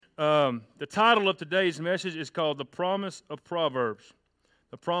The title of today's message is called The Promise of Proverbs.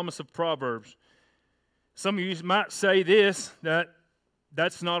 The Promise of Proverbs. Some of you might say that's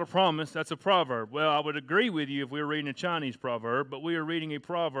not a promise, that's a proverb. Well, I would agree with you if we were reading a Chinese proverb, but we are reading a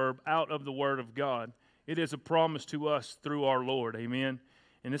proverb out of the Word of God. It is a promise to us through our Lord, amen?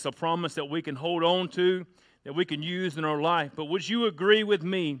 And it's a promise that we can hold on to, that we can use in our life. But would you agree with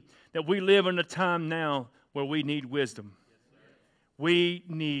me that we live in a time now where we need wisdom? We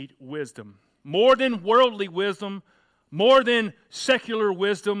need wisdom. More than worldly wisdom, more than secular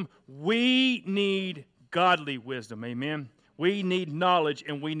wisdom, we need godly wisdom, amen? We need knowledge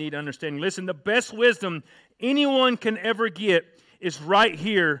and we need understanding. Listen, the best wisdom anyone can ever get is right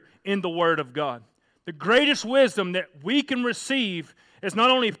here in the Word of God. The greatest wisdom that we can receive as not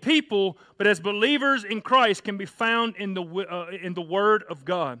only people, but as believers in Christ can be found in the Word of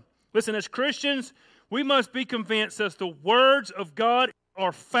God. Listen, as Christians, we must be convinced that the words of God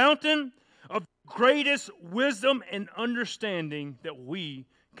are fountain of greatest wisdom and understanding that we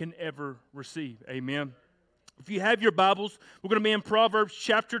can ever receive. Amen. If you have your Bibles, we're going to be in Proverbs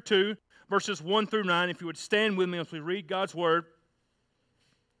Chapter 2, verses 1 through 9. If you would stand with me as we read God's Word.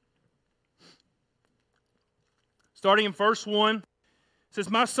 Starting in verse 1, it says,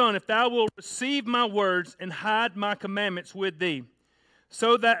 "My son, if thou wilt receive my words and hide my commandments with thee,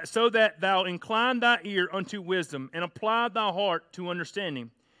 so that thou incline thy ear unto wisdom, and apply thy heart to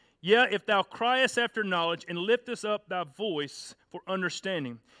understanding. Yea, if thou criest after knowledge, and liftest up thy voice for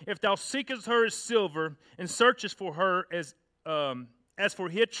understanding. If thou seekest her as silver, and searchest for her as for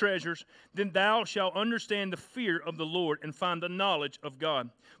hid treasures, then thou shalt understand the fear of the Lord, and find the knowledge of God.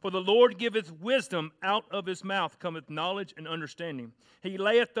 For the Lord giveth wisdom, out of his mouth cometh knowledge and understanding. He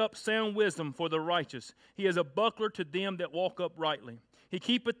layeth up sound wisdom for the righteous. He is a buckler to them that walk uprightly. He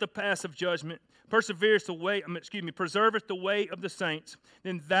keepeth the paths of judgment, preserveth the way of the saints.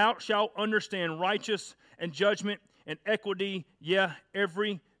 Then thou shalt understand righteousness and judgment and equity, yea,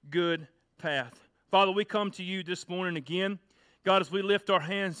 every good path." Father, we come to you this morning again. God, as we lift our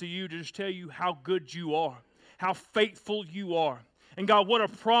hands to you to just tell you how good you are, how faithful you are. And God, what a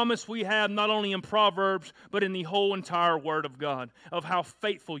promise we have not only in Proverbs, but in the whole entire Word of God, of how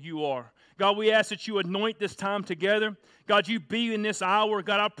faithful you are. God, we ask that you anoint this time together. God, you be in this hour.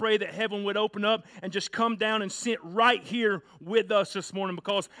 God, I pray that heaven would open up and just come down and sit right here with us this morning,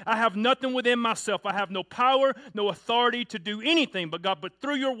 because I have nothing within myself. I have no power, no authority to do anything, but God, but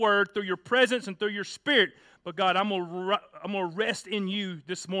through your Word, through your presence, and through your Spirit. But God, I'm going to rest in you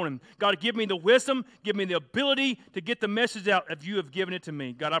this morning. God, give me the wisdom, give me the ability to get the message out if you have given it to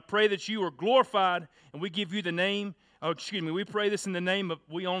me. God, I pray that you are glorified, and we give you the name. We pray this in the name of,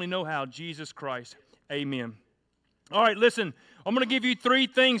 we only know how, Jesus Christ. Amen. All right, listen, I'm going to give you three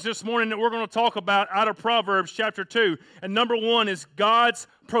things this morning that we're going to talk about out of Proverbs chapter 2. And number one is God's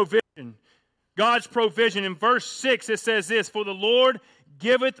provision. God's provision. In verse 6, it says this, "For the Lord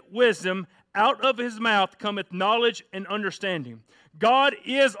giveth wisdom, out of his mouth cometh knowledge and understanding." God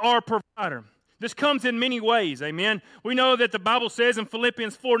is our provider. This comes in many ways, amen. We know that the Bible says in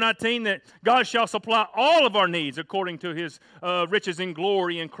Philippians 4:19 that God shall supply all of our needs according to his riches in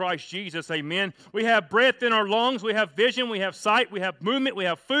glory in Christ Jesus, amen. We have breath in our lungs, we have vision, we have sight, we have movement, we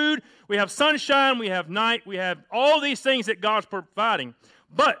have food, we have sunshine, we have night, we have all these things that God's providing.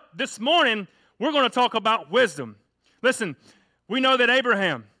 But this morning, we're going to talk about wisdom. Listen, we know that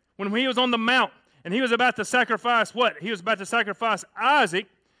Abraham, when he was on the mount and he was about to sacrifice what? He was about to sacrifice Isaac.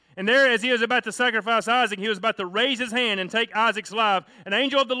 And there, as he was about to sacrifice Isaac, he was about to raise his hand and take Isaac's life. An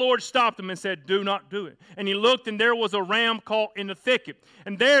angel of the Lord stopped him and said, "Do not do it." And he looked, and there was a ram caught in the thicket.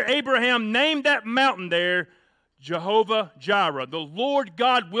 And there Abraham named that mountain there Jehovah Jireh. The Lord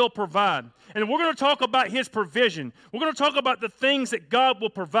God will provide. And we're going to talk about his provision. We're going to talk about the things that God will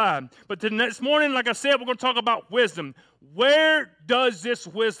provide. But this morning, like I said, we're going to talk about wisdom. Where does this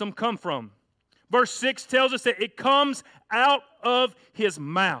wisdom come from? Verse 6 tells us that it comes out of his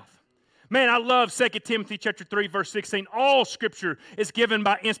mouth. Man, I love 2 Timothy chapter 3, verse 16. All Scripture is given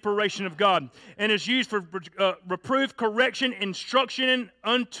by inspiration of God and is used for reproof, correction, instruction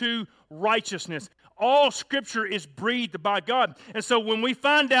unto righteousness. All Scripture is breathed by God. And so when we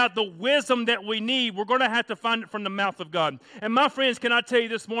find out the wisdom that we need, we're going to have to find it from the mouth of God. And my friends, can I tell you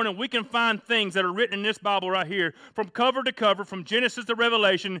this morning, we can find things that are written in this Bible right here, from cover to cover, from Genesis to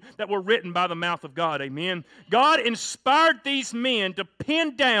Revelation, that were written by the mouth of God. Amen. God inspired these men to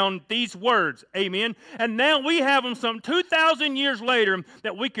pen down these words. Amen. And now we have them some 2,000 years later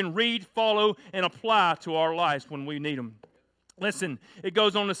that we can read, follow, and apply to our lives when we need them. Listen, it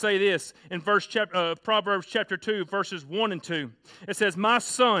goes on to say this in Proverbs chapter 2, verses 1 and 2. It says, "My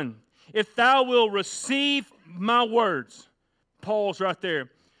son, if thou wilt receive my words," pause right there.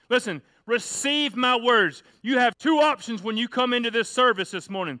 Listen, receive my words. You have two options when you come into this service this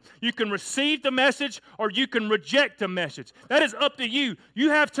morning. You can receive the message or you can reject the message. That is up to you.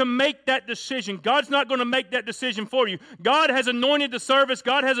 You have to make that decision. God's not going to make that decision for you. God has anointed the service.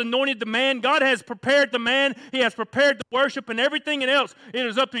 God has anointed the man. God has prepared the man. He has prepared the worship and everything else. It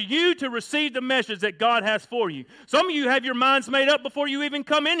is up to you to receive the message that God has for you. Some of you have your minds made up before you even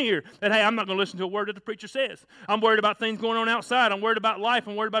come in here that, hey, I'm not going to listen to a word that the preacher says. I'm worried about things going on outside. I'm worried about life.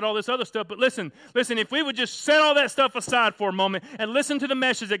 I'm worried about all this other stuff. But listen, if we would just set all that stuff aside for a moment and listen to the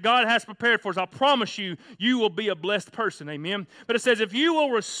message that God has prepared for us, I promise you, you will be a blessed person. Amen. But it says, if you will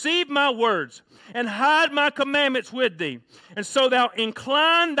receive my words and hide my commandments with thee, and so thou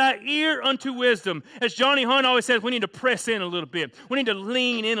incline thy ear unto wisdom. As Johnny Hunt always says, we need to press in a little bit. We need to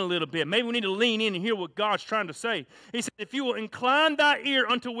lean in a little bit. Maybe we need to lean in and hear what God's trying to say. He said, if you will incline thy ear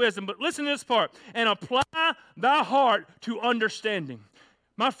unto wisdom, but listen to this part, and apply thy heart to understanding.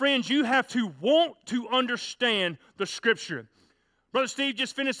 My friends, you have to want to understand the Scripture. Brother Steve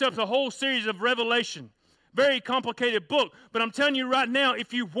just finished up the whole series of Revelation. Very complicated book. But I'm telling you right now,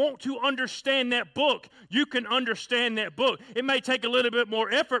 if you want to understand that book, you can understand that book. It may take a little bit more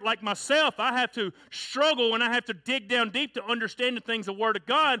effort. Like myself, I have to struggle and I have to dig down deep to understand the things of the Word of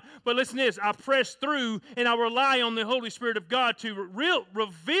God. But listen to this. I press through and I rely on the Holy Spirit of God to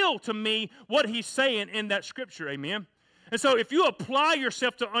reveal to me what He's saying in that Scripture. Amen. And so if you apply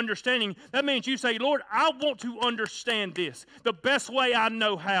yourself to understanding, that means you say, Lord, I want to understand this. The best way I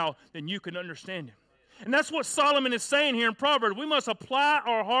know how, then you can understand it. And that's what Solomon is saying here in Proverbs. We must apply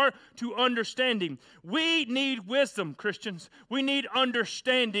our heart to understanding. We need wisdom, Christians. We need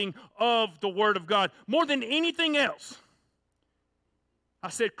understanding of the Word of God. More than anything else. I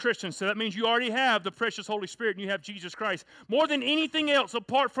said Christians, so that means you already have the precious Holy Spirit and you have Jesus Christ. More than anything else,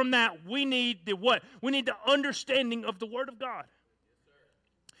 apart from that, we need the what? We need the understanding of the Word of God.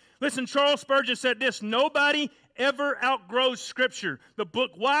 Listen, Charles Spurgeon said this, nobody ever outgrows Scripture. The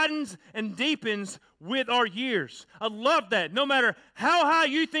book widens and deepens with our years. I love that. No matter how high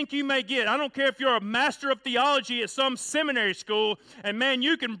you think you may get, I don't care if you're a master of theology at some seminary school, and man,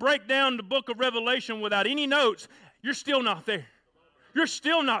 you can break down the book of Revelation without any notes, you're still not there. You're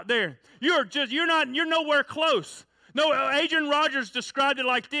still not there. You're nowhere close. No, Adrian Rogers described it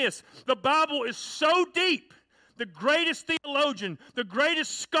like this. The Bible is so deep, the greatest theologian, the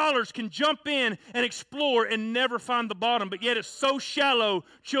greatest scholars can jump in and explore and never find the bottom, but yet it's so shallow,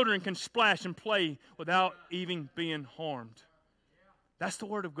 children can splash and play without even being harmed. That's the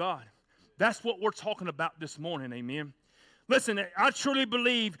Word of God. That's what we're talking about this morning, amen. Listen, I truly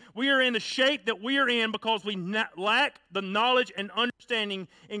believe we are in the shape that we are in because we lack the knowledge and understanding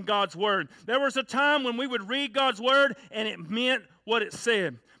in God's Word. There was a time when we would read God's Word and it meant what it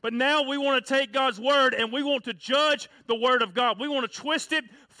said. But now we want to take God's Word and we want to judge the Word of God. We want to twist it,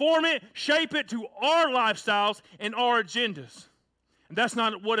 form it, shape it to our lifestyles and our agendas. And that's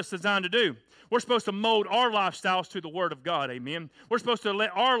not what it's designed to do. We're supposed to mold our lifestyles to the Word of God, amen. We're supposed to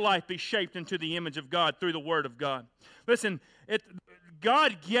let our life be shaped into the image of God through the Word of God. Listen,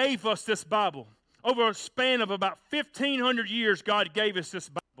 God gave us this Bible. Over a span of about 1,500 years, God gave us this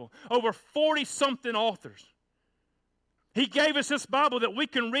Bible. Over 40-something authors. He gave us this Bible that we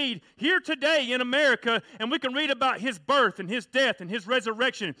can read here today in America, and we can read about His birth and His death and His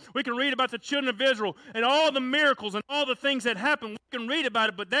resurrection. We can read about the children of Israel and all the miracles and all the things that happened. We can read about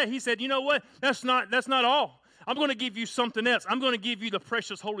it, but He said, you know what? That's not all. I'm going to give you something else. I'm going to give you the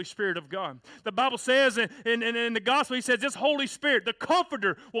precious Holy Spirit of God. The Bible says in the gospel, He says, this Holy Spirit, the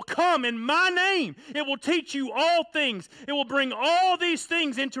Comforter, will come in my name. It will teach you all things. It will bring all these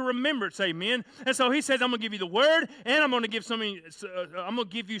things into remembrance, amen. And so He says, I'm going to give you the Word, and I'm going to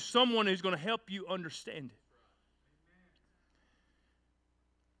give you someone who's going to help you understand it.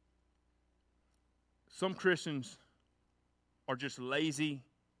 Some Christians are just lazy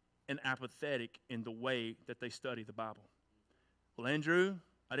and apathetic in the way that they study the Bible. Well, Andrew,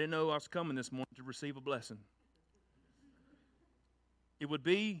 I didn't know I was coming this morning to receive a blessing. It wouldn't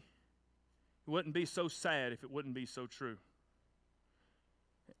be so sad if it wouldn't be so true.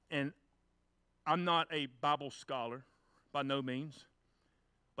 And I'm not a Bible scholar by no means,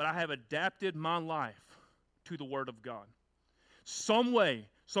 but I have adapted my life to the Word of God. Some way,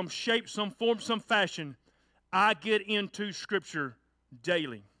 some shape, some form, some fashion, I get into Scripture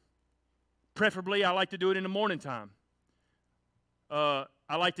daily. Preferably, I like to do it in the morning time. I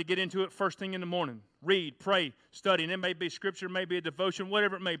like to get into it first thing in the morning. Read, pray, study. And it may be Scripture, it may be a devotion,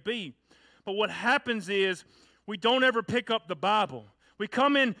 whatever it may be. But what happens is we don't ever pick up the Bible. We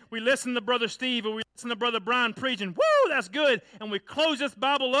come in, we listen to Brother Steve, or we listen to Brother Brian preaching. Woo, that's good. And we close this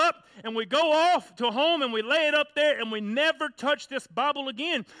Bible up and we go off to home and we lay it up there and we never touch this Bible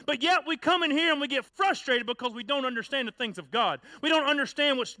again. But yet we come in here and we get frustrated because we don't understand the things of God. We don't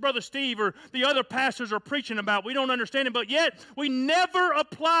understand what Brother Steve or the other pastors are preaching about. We don't understand it, but yet we never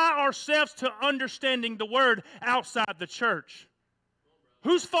apply ourselves to understanding the Word outside the church.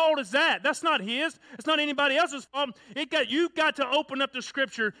 Whose fault is that? That's not his. It's not anybody else's fault. You've got to open up the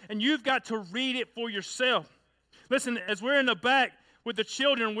Scripture and you've got to read it for yourself. Listen, as we're in the back with the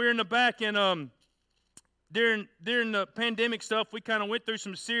children, we're in the back and during the pandemic stuff, we kind of went through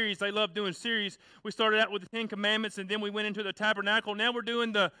some series. They love doing series. We started out with the 10 Commandments and then we went into the tabernacle. Now we're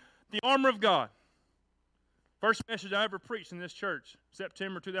doing the armor of God. First message I ever preached in this church,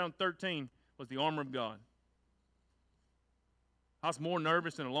 September 2013, was the armor of God. I was more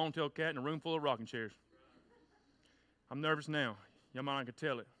nervous than a long-tailed cat in a room full of rocking chairs. I'm nervous now. Y'all might not could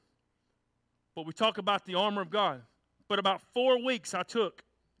tell it. But we talk about the armor of God. But about 4 weeks I took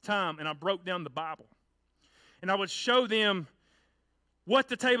time and I broke down the Bible. And I would show them what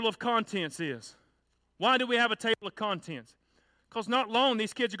the table of contents is. Why do we have a table of contents? Because not long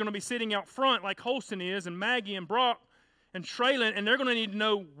these kids are going to be sitting out front like Holston is and Maggie and Brock and Traylon, and they're going to need to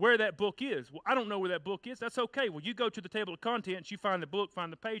know where that book is. Well, I don't know where that book is. That's okay. Well, you go to the table of contents, you find the book,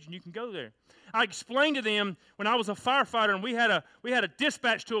 find the page, and you can go there. I explained to them when I was a firefighter and we had a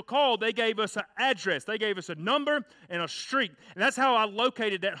dispatch to a call, they gave us an address. They gave us a number and a street. And that's how I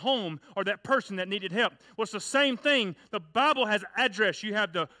located that home or that person that needed help. Well, it's the same thing. The Bible has address. You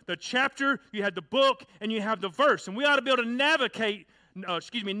have the chapter, you have the book, and you have the verse. And we ought to be able to navigate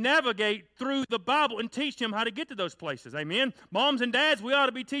through the Bible and teach them how to get to those places. Amen? Moms and dads, we ought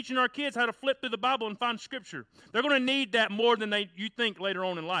to be teaching our kids how to flip through the Bible and find Scripture. They're going to need that more than you think later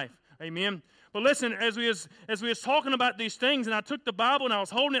on in life. Amen? But listen, as we was talking about these things, and I took the Bible and I was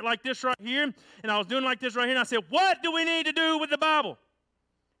holding it like this right here, and I was doing like this right here, and I said, what do we need to do with the Bible?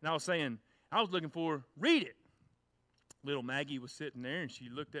 And I was saying, I was looking for, read it. Little Maggie was sitting there, and she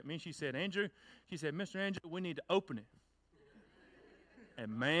looked at me, and she said, Mr. Andrew, we need to open it.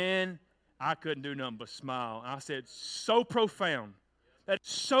 And man, I couldn't do nothing but smile. I said, so profound.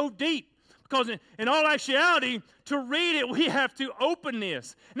 That's so deep. Because in all actuality, to read it, we have to open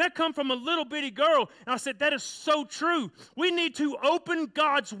this. And that come from a little bitty girl. And I said, that is so true. We need to open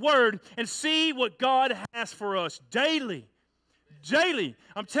God's Word and see what God has for us daily. Daily.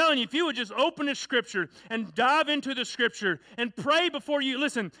 I'm telling you, if you would just open the Scripture and dive into the Scripture and pray before you,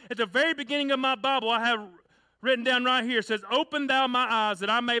 listen, at the very beginning of my Bible, I have written down right here, it says, open thou my eyes that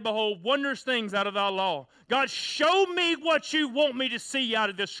I may behold wondrous things out of thy law. God, show me what you want me to see out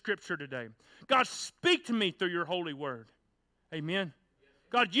of this Scripture today. God, speak to me through your holy word. Amen.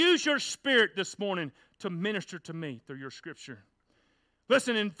 God, use your Spirit this morning to minister to me through your Scripture.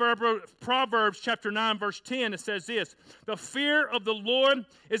 Listen, in Proverbs Chapter 9, verse 10, it says this, the fear of the Lord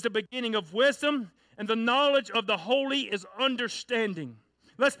is the beginning of wisdom, and the knowledge of the holy is understanding.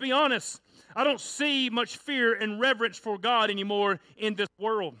 Let's be honest. I don't see much fear and reverence for God anymore in this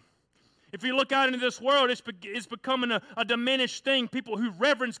world. If you look out into this world, it's becoming a diminished thing. People who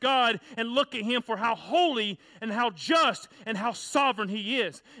reverence God and look at Him for how holy and how just and how sovereign He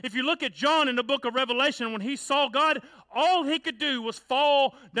is. If you look at John in the book of Revelation, when he saw God, all he could do was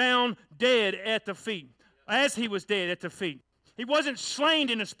fall down dead at the feet, as he was dead at the feet. He wasn't slain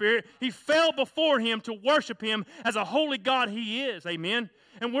in the Spirit. He fell before Him to worship Him as a holy God He is. Amen.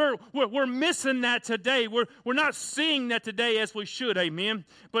 And we're missing that today. We're not seeing that today as we should. Amen.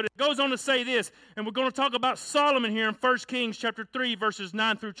 But it goes on to say this, and we're going to talk about Solomon here in 1 Kings chapter 3, verses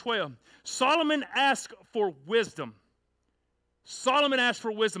 9 through 12. Solomon asked for wisdom. Solomon asked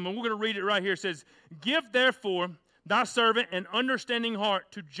for wisdom, and we're going to read it right here. It says, give therefore thy servant an understanding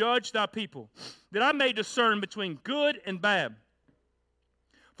heart to judge thy people, that I may discern between good and bad.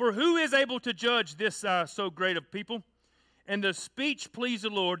 For who is able to judge this so great of people? And the speech pleased the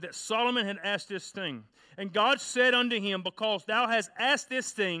Lord that Solomon had asked this thing. And God said unto him, because thou hast asked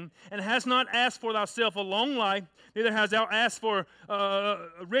this thing, and hast not asked for thyself a long life, neither hast thou asked for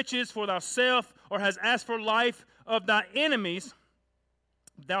riches for thyself, or hast asked for life of thy enemies,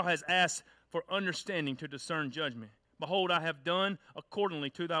 thou hast asked for understanding to discern judgment. Behold, I have done accordingly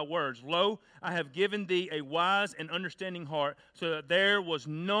to thy words. Lo, I have given thee a wise and understanding heart, so that there was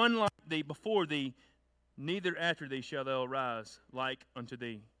none like thee before thee, neither after thee shall thou arise like unto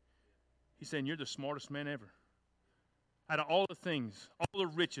thee. He's saying, you're the smartest man ever. Out of all the things, all the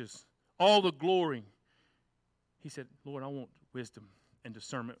riches, all the glory, he said, Lord, I want wisdom and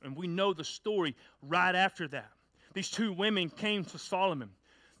discernment. And we know the story right after that. These two women came to Solomon.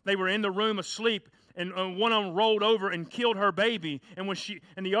 they were in the room asleep, and one of them rolled over and killed her baby. And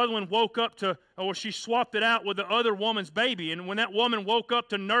the other one woke up she swapped it out with the other woman's baby. And when that woman woke up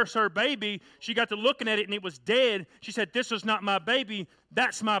to nurse her baby, she got to looking at it and it was dead. She said, "This is not my baby.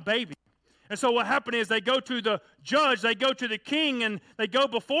 That's my baby." And so what happened is they go to the judge, they go to the king, and they go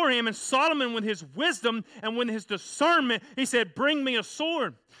before him. And Solomon, with his wisdom and with his discernment, he said, "Bring me a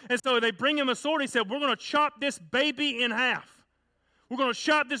sword." And so they bring him a sword. He said, "We're going to chop this baby in half. We're going to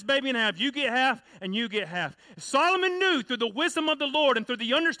chop this baby in half. You get half, and you get half." Solomon knew through the wisdom of the Lord and through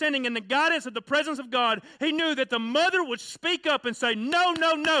the understanding and the guidance of the presence of God, he knew that the mother would speak up and say, "No,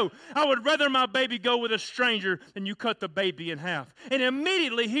 no, no. I would rather my baby go with a stranger than you cut the baby in half." And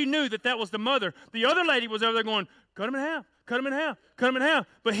immediately he knew that that was the mother. The other lady was over there going, "Cut him in half. Cut him in half, cut him in half."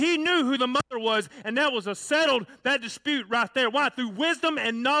 But he knew who the mother was, and that was that dispute right there. Why? Through wisdom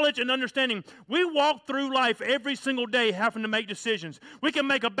and knowledge and understanding. We walk through life every single day having to make decisions. We can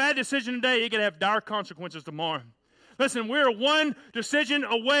make a bad decision today. It can have dire consequences tomorrow. Listen, we're one decision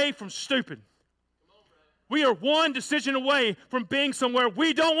away from stupid. We are one decision away from being somewhere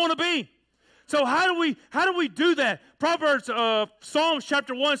we don't want to be. So how do we do that? Proverbs, Psalms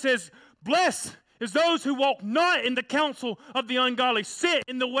chapter 1 says, "Blessed is those who walk not in the counsel of the ungodly, sit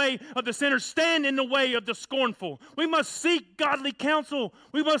in the way of the sinners, stand in the way of the scornful." We must seek godly counsel.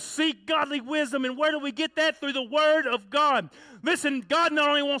 We must seek godly wisdom. And where do we get that? Through the Word of God. Listen, God not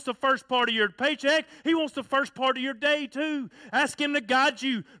only wants the first part of your paycheck, He wants the first part of your day too. Ask Him to guide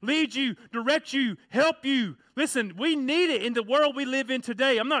you, lead you, direct you, help you. Listen, we need it in the world we live in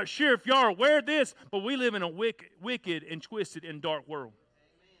today. I'm not sure if y'all are aware of this, but we live in a wicked and twisted and dark world.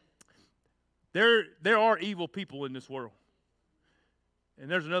 There are evil people in this world.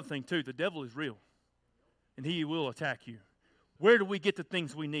 And there's another thing too. The devil is real. And he will attack you. Where do we get the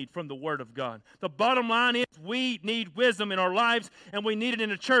things we need? From the Word of God. The bottom line is we need wisdom in our lives, and we need it in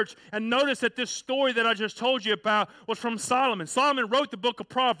the church. And notice that this story that I just told you about was from Solomon. Solomon wrote the book of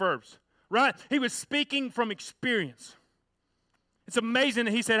Proverbs, right? He was speaking from experience. It's amazing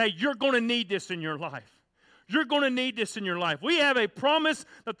that he said, "Hey, you're going to need this in your life. You're going to need this in your life." We have a promise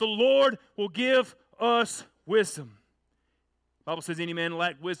that the Lord will give us wisdom. The Bible says, "Any man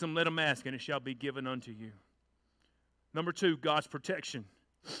lack wisdom, let him ask, and it shall be given unto you." Number 2, God's protection.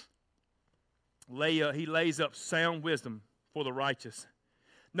 He lays up sound wisdom for the righteous.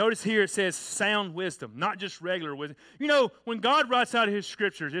 Notice here it says sound wisdom, not just regular wisdom. You know, when God writes out His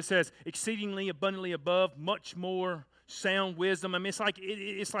scriptures, it says exceedingly abundantly above, much more sound wisdom. I mean,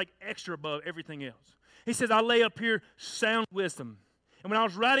 it's like extra above everything else. He says, "I lay up here sound wisdom." And when I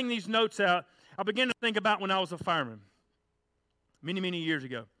was writing these notes out, I began to think about when I was a fireman many, many years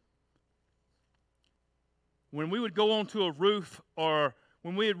ago. When we would go onto a roof or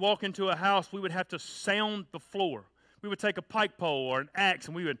when we would walk into a house, we would have to sound the floor. We would take a pike pole or an axe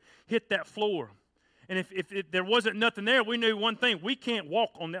and we would hit that floor. And if there wasn't nothing there, we knew one thing: we can't walk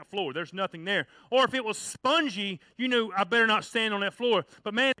on that floor. There's nothing there. Or if it was spongy, you knew I better not stand on that floor.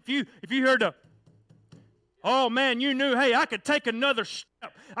 But man, if you heard the oh, man, you knew, hey, I could take another step.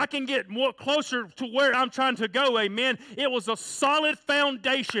 I can get more closer to where I'm trying to go, amen. It was a solid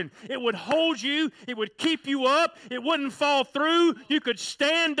foundation. It would hold you. It would keep you up. It wouldn't fall through. You could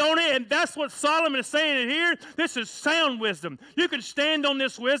stand on it, and that's what Solomon is saying here. This is sound wisdom. You can stand on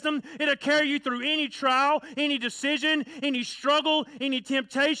this wisdom. It'll carry you through any trial, any decision, any struggle, any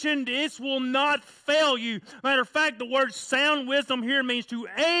temptation. This will not fail you. Matter of fact, the word sound wisdom here means to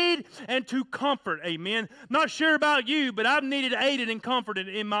aid and to comfort, amen. Not sure about you, but I've needed aided and comforted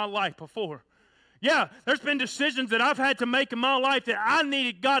in my life before. Yeah, there's been decisions that I've had to make in my life that I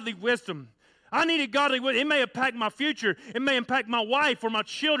needed godly wisdom. I needed godly wisdom. It may impact my future. It may impact my wife or my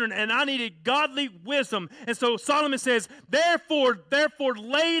children, and I needed godly wisdom. And so Solomon says, therefore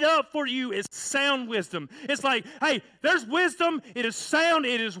laid up for you is sound wisdom. It's like, hey, there's wisdom. It is sound.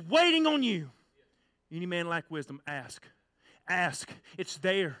 It is waiting on you. Any man lack wisdom, ask. Ask. It's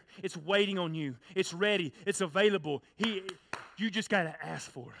there. It's waiting on you. It's ready. It's available. You just got to ask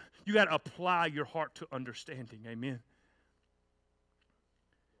for it. You got to apply your heart to understanding. Amen.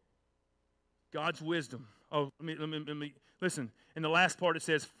 God's wisdom. Oh, let me listen. In the last part it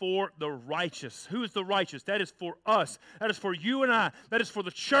says, for the righteous. Who is the righteous? That is for us. That is for you and I. That is for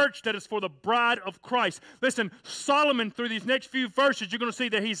the church. That is for the bride of Christ. Listen, Solomon, through these next few verses, you're going to see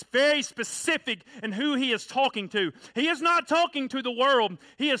that he's very specific in who he is talking to. He is not talking to the world.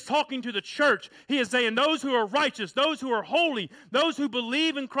 He is talking to the church. He is saying those who are righteous, those who are holy, those who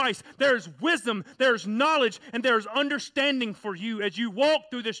believe in Christ, there is wisdom, there is knowledge, and there is understanding for you as you walk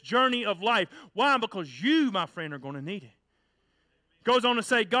through this journey of life. Why? Because you, my friend, are going to need it. Goes on to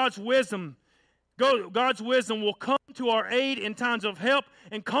say God's wisdom God's wisdom will come to our aid in times of help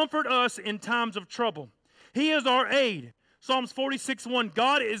and comfort us in times of trouble. He is our aid. Psalms 46:1,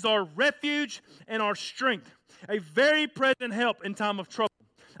 God is our refuge and our strength, a very present help in time of trouble.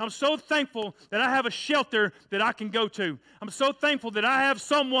 I'm so thankful that I have a shelter that I can go to. I'm so thankful that I have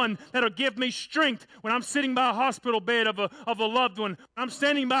someone that'll give me strength when I'm sitting by a hospital bed of a loved one. I'm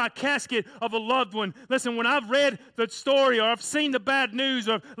standing by a casket of a loved one. Listen, when I've read the story or I've seen the bad news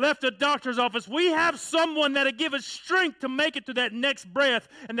or left the doctor's office, we have someone that'll give us strength to make it to that next breath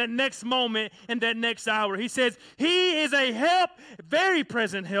and that next moment and that next hour. He says, He is a help, very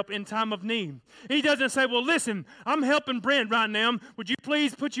present help in time of need. He doesn't say, well, listen, I'm helping Brent right now. Would you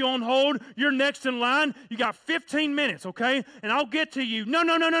please put you on hold? You're next in line. You got 15 minutes, okay? And I'll get to you. No.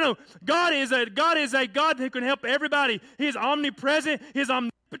 God is a God who can help everybody. He is omnipresent. He is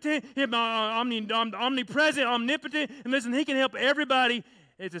omnipotent. He is omnipresent, omnipotent. And listen, He can help everybody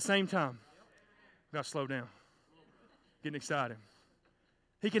at the same time. Got to slow down. Getting excited.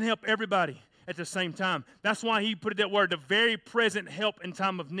 He can help everybody at the same time. That's why He put that word, the very present help in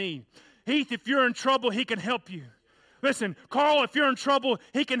time of need. Heath, if you're in trouble, He can help you. Listen, Carl, if you're in trouble,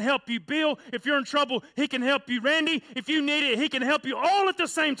 He can help you. Bill, if you're in trouble, He can help you. Randy, if you need it, He can help you all at the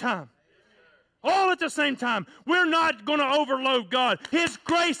same time. All at the same time. We're not going to overload God. His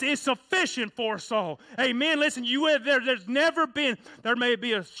grace is sufficient for us all. Amen. Listen, there's never been, there may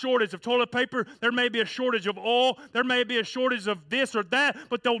be a shortage of toilet paper. There may be a shortage of oil. There may be a shortage of this or that.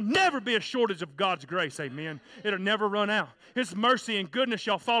 But there'll never be a shortage of God's grace. Amen. It'll never run out. His mercy and goodness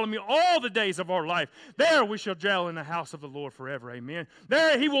shall follow me all the days of our life. There we shall dwell in the house of the Lord forever. Amen.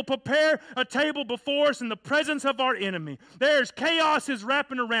 There He will prepare a table before us in the presence of our enemy. There's chaos is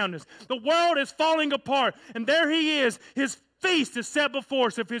wrapping around us. The world is falling apart. And there He is. His feast is set before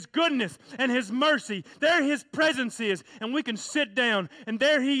us of His goodness and His mercy. There His presence is. And we can sit down. And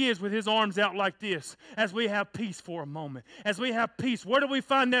there He is with His arms out like this as we have peace for a moment. As we have peace. Where do we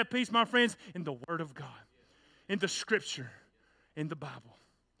find that peace, my friends? In the Word of God. In the Scripture. In the Bible.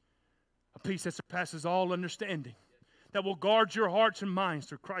 A peace that surpasses all understanding. That will guard your hearts and minds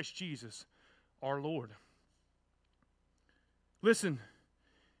through Christ Jesus, our Lord. Listen.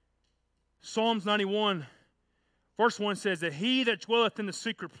 Psalms 91, verse 1 says that He that dwelleth in the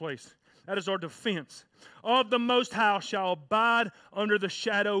secret place, that is our defense, of the Most High shall abide under the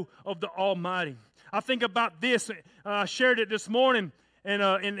shadow of the Almighty. I think about this. I shared it this morning in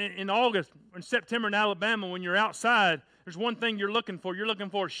August, in September in Alabama. When you're outside, there's one thing you're looking for. You're looking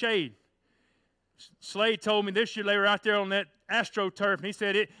for shade. Slade told me this year they were out there on that AstroTurf, and he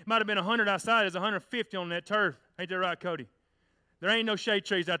said it might have been 100 outside. It's 150 on that turf. Ain't that right, Cody? There ain't no shade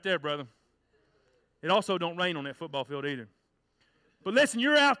trees out there, brother. It also don't rain on that football field either. But listen,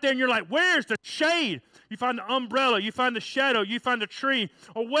 you're out there and you're like, where's the shade? You find the umbrella, you find the shadow, you find the tree,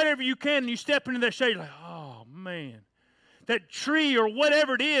 or whatever you can, and you step into that shade, you're like, oh, man. That tree or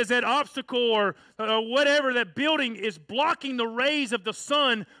whatever it is, that obstacle or whatever, that building is blocking the rays of the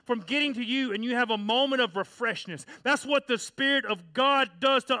sun from getting to you, and you have a moment of refreshness. That's what the Spirit of God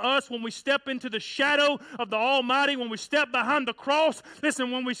does to us when we step into the shadow of the Almighty, when we step behind the cross.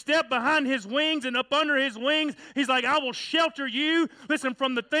 Listen, when we step behind His wings and up under His wings, He's like, I will shelter you, listen,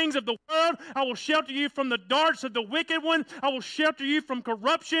 from the things of the world. I will shelter you from the darts of the wicked one. I will shelter you from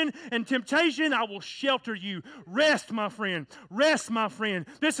corruption and temptation. I will shelter you. Rest, my friend. Rest, my friend.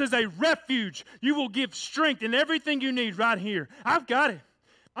 This is a refuge. You will give strength and everything you need right here. I've got it.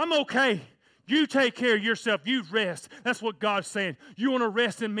 I'm okay. You take care of yourself. You rest. That's what God's saying. You want to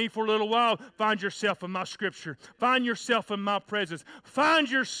rest in me for a little while? Find yourself in my Scripture. Find yourself in my presence. Find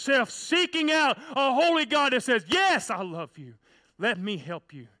yourself seeking out a holy God that says, yes, I love you. Let me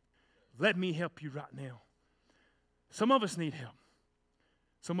help you. Let me help you right now. Some of us need help.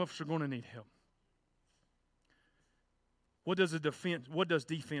 Some of us are going to need help. What does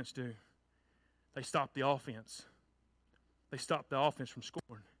defense do? They stop the offense. They stop the offense from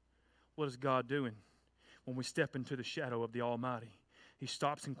scoring. What is God doing? When we step into the shadow of the Almighty, He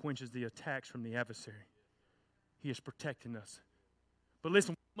stops and quenches the attacks from the adversary. He is protecting us. But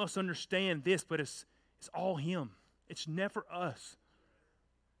listen, we must understand this, but it's all Him. It's never us.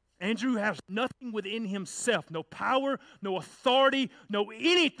 Andrew has nothing within himself, no power, no authority, no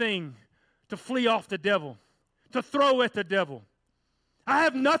anything to flee off the devil, to throw at the devil. I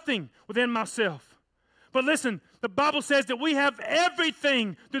have nothing within myself. But listen, the Bible says that we have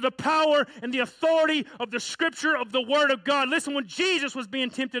everything through the power and the authority of the Scripture of the Word of God. Listen, when Jesus was being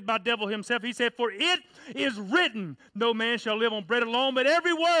tempted by the devil himself, He said, for it is written, no man shall live on bread alone, but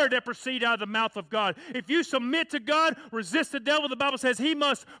every word that proceeds out of the mouth of God. If you submit to God, resist the devil, the Bible says he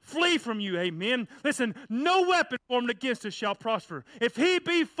must flee from you. Amen. Listen, no weapon formed against us shall prosper. If He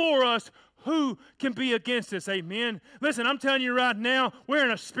be for us, who can be against us? Amen. Listen, I'm telling you right now, we're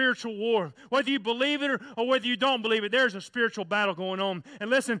in a spiritual war. Whether you believe it or whether you don't believe it, there's a spiritual battle going on. And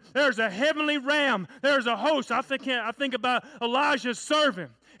listen, there's a heavenly ram. There's a host. I think about Elijah's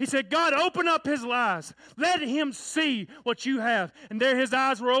servant. He said, God, open up his eyes. Let him see what you have. And there his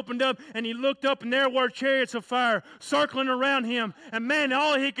eyes were opened up, and he looked up, and there were chariots of fire circling around him. And man,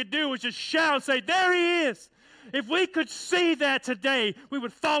 all he could do was just shout and say, there he is. If we could see that today, we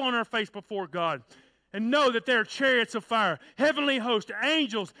would fall on our face before God and know that there are chariots of fire, heavenly hosts,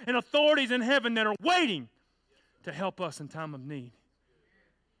 angels, and authorities in heaven that are waiting to help us in time of need.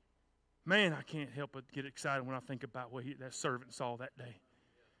 Man, I can't help but get excited when I think about what that servant saw that day.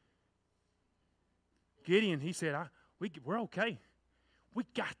 Gideon, he said, we're okay. We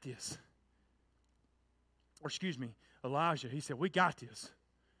got this. Or excuse me, Elijah, he said, we got this.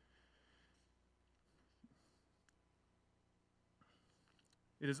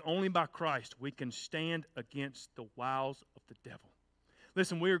 It is only by Christ we can stand against the wiles of the devil.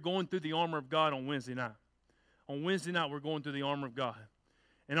 Listen, we are going through the armor of God on Wednesday night. On Wednesday night, we're going through the armor of God.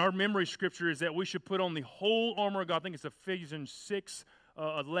 And our memory scripture is that we should put on the whole armor of God. I think it's Ephesians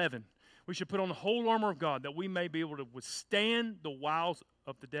 6:11. We should put on the whole armor of God that we may be able to withstand the wiles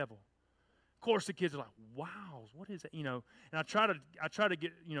of the devil. Of course, the kids are like, "Wow, what is that?" And I try to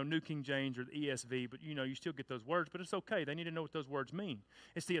get New King James or the ESV, but you still get those words. But it's okay. They need to know what those words mean.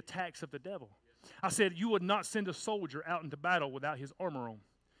 It's the attacks of the devil. I said, you would not send a soldier out into battle without his armor on.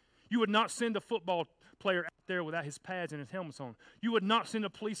 You would not send a football player out there without his pads and his helmets on. You would not send a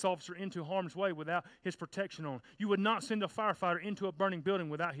police officer into harm's way without his protection on. You would not send a firefighter into a burning building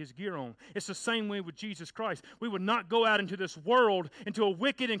without his gear on. It's the same way with Jesus Christ. We would not go out into this world, into a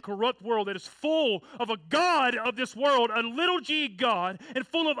wicked and corrupt world that is full of a god of this world, a little g God, and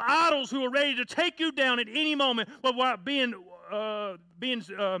full of idols who are ready to take you down at any moment, but while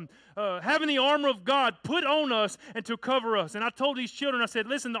having the armor of God put on us and to cover us. And I told these children, I said,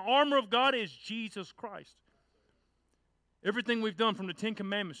 listen, the armor of God is Jesus Christ. Everything we've done from the Ten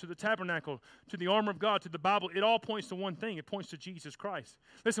Commandments to the tabernacle to the armor of God to the Bible, it all points to one thing. It points to Jesus Christ.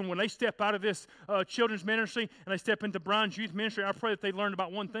 Listen, when they step out of this children's ministry and they step into Brian's youth ministry, I pray that they learned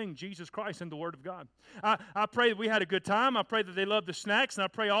about one thing, Jesus Christ and the Word of God. I pray that we had a good time. I pray that they love the snacks, and I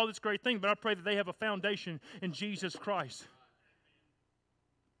pray all this great thing, but I pray that they have a foundation in Jesus Christ.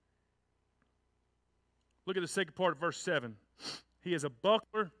 Look at the second part of verse 7. He is a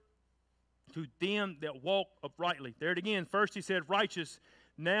buckler to them that walk uprightly. There it again. First he said righteous.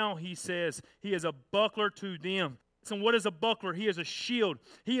 Now he says he is a buckler to them. Listen, what is a buckler? He is a shield.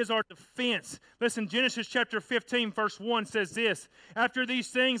 He is our defense. Listen, Genesis chapter 15, verse 1 says this. After these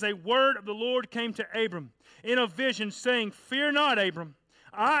things, a word of the Lord came to Abram in a vision, saying, Fear not, Abram.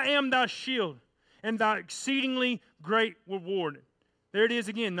 I am thy shield and thy exceedingly great reward. There it is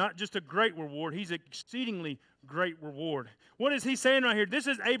again, not just a great reward. He's an exceedingly great reward. What is he saying right here? This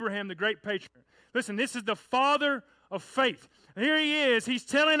is Abraham, the great patriarch. Listen, this is the father of faith. And here he is. He's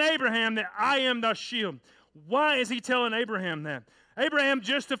telling Abraham that I am thy shield. Why is he telling Abraham that? Abraham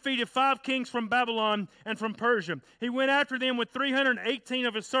just defeated 5 kings from Babylon and from Persia. He went after them with 318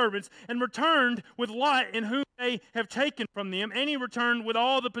 of his servants and returned with Lot, in whom they have taken from them, and he returned with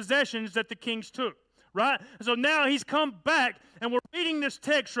all the possessions that the kings took. Right? So now he's come back, and we're reading this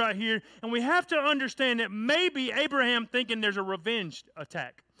text right here, and we have to understand that maybe Abraham thinking there's a revenge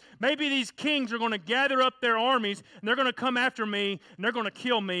attack. Maybe these kings are going to gather up their armies, and they're going to come after me, and they're going to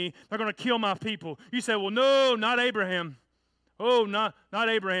kill me. They're going to kill my people. You say, well, no, not Abraham. Oh, not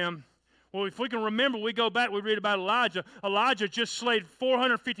Abraham. Well, if we can remember, we go back, we read about Elijah. Elijah just slayed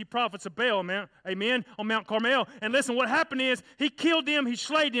 450 prophets of Baal, amen, on Mount Carmel. And listen, what happened is he killed them, he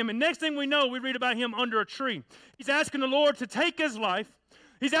slayed them, and next thing we know, we read about him under a tree. He's asking the Lord to take his life.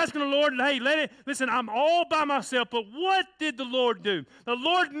 He's asking the Lord, hey, listen, I'm all by myself, but what did the Lord do? The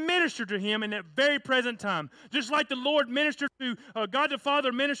Lord ministered to him in that very present time. Just like the Lord ministered to, God the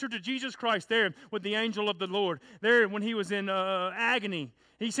Father ministered to Jesus Christ there with the angel of the Lord. There when he was in agony.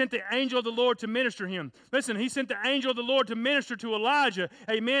 He sent the angel of the Lord to minister him. Listen, he sent the angel of the Lord to minister to Elijah.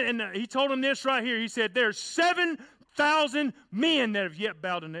 Amen. And he told him this right here. He said, there's 7,000 men that have yet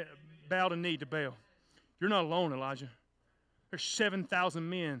bowed a knee to Baal. You're not alone, Elijah. There's 7,000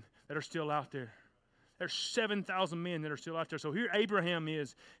 men that are still out there. There's 7,000 men that are still out there. So here Abraham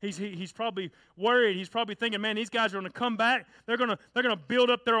is. He's probably worried. He's probably thinking, man, these guys are going to come back. They're going to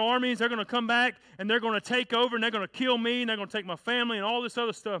build up their armies. They're going to come back, and they're going to take over, and they're going to kill me, and they're going to take my family, and all this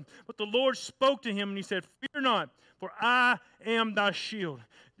other stuff. But the Lord spoke to him, and he said, fear not, for I am thy shield.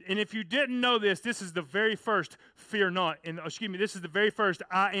 And if you didn't know this is the very first fear not. This is the very first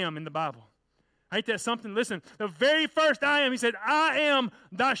I am in the Bible. Ain't that something? Listen, the very first I am, he said, I am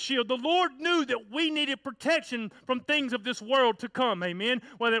thy shield. The Lord knew that we needed protection from things of this world to come, amen?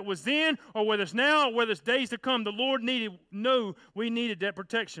 Whether it was then or whether it's now or whether it's days to come, the Lord knew we needed that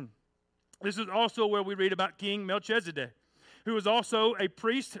protection. This is also where we read about King Melchizedek, who was also a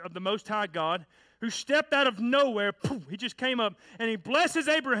priest of the Most High God, who stepped out of nowhere. Poof, he just came up and he blesses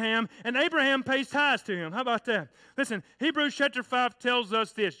Abraham, and Abraham pays tithes to him. How about that? Listen, Hebrews chapter 5 tells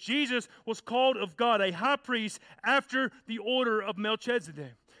us this. Jesus was called of God a high priest after the order of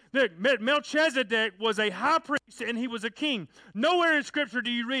Melchizedek. Look, Melchizedek was a high priest and he was a king. Nowhere in Scripture do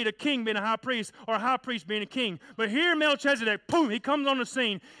you read a king being a high priest or a high priest being a king. But here Melchizedek, boom, he comes on the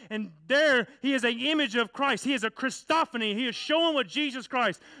scene, and there he is an image of Christ. He is a Christophany. He is showing what Jesus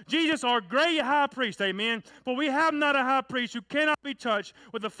Christ. Jesus, our great high priest, amen. For we have not a high priest who cannot be touched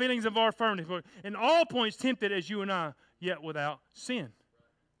with the feelings of our infirmity, but in all points tempted as you and I, yet without sin.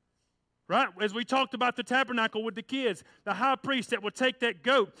 Right? As we talked about the tabernacle with the kids, the high priest that would take that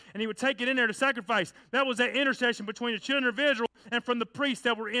goat and he would take it in there to sacrifice. That was that intercession between the children of Israel and from the priests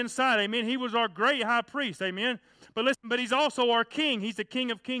that were inside. Amen. He was our great high priest. Amen. But listen, but he's also our king. He's the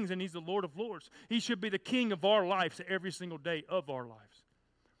King of kings and he's the Lord of lords. He should be the king of our lives every single day of our lives.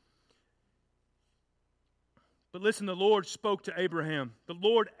 But listen, the Lord spoke to Abraham. The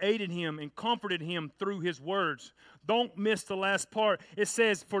Lord aided him and comforted him through his words. Don't miss the last part. It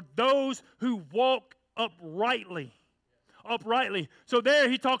says, for those who walk uprightly. Uprightly. So there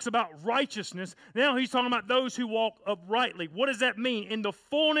he talks about righteousness. Now he's talking about those who walk uprightly. What does that mean? In the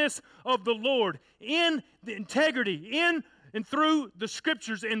fullness of the Lord. In the integrity. In and through the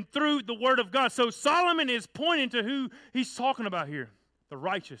Scriptures and through the Word of God. So Solomon is pointing to who he's talking about here. The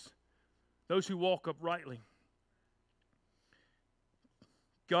righteous. Those who walk uprightly.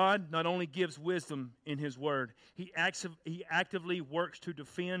 God not only gives wisdom in His Word, He actively works to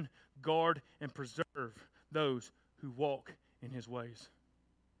defend, guard, and preserve those who walk in His ways.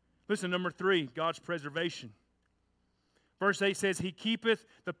 Listen, number 3, God's preservation. Verse 8 says, He keepeth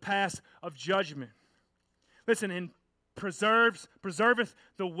the paths of judgment. Listen, and preserveth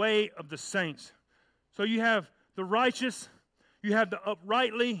the way of the saints. So you have the righteous, you have the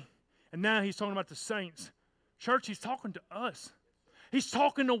uprightly, and now He's talking about the saints. Church, He's talking to us. He's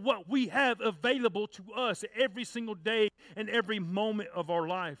talking to what we have available to us every single day and every moment of our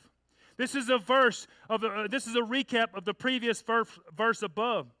life. This is a recap of the previous verse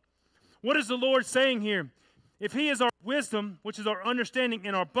above. What is the Lord saying here? If He is our wisdom, which is our understanding,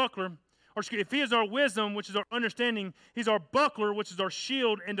 and our buckler, if He is our wisdom, which is our understanding, He's our buckler, which is our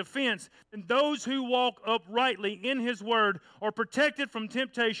shield and defense, then those who walk uprightly in His word are protected from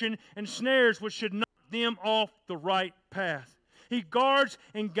temptation and snares which should knock them off the right path. He guards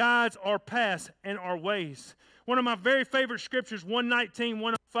and guides our paths and our ways. One of my very favorite scriptures, 119,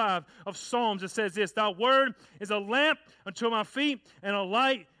 105 of Psalms, it says this, Thy word is a lamp unto my feet and a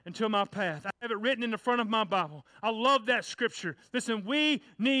light unto my path. I have it written in the front of my Bible. I love that scripture. Listen, we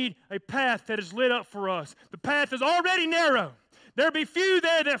need a path that is lit up for us. The path is already narrow. There be few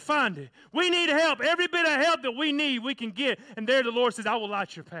there that find it. We need help. Every bit of help that we need, we can get. And there the Lord says, I will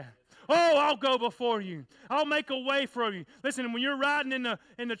light your path. Oh, I'll go before you. I'll make a way for you. Listen, when you're riding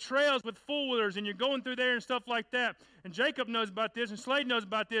in the trails with four-wheelers and you're going through there and stuff like that, and Jacob knows about this and Slade knows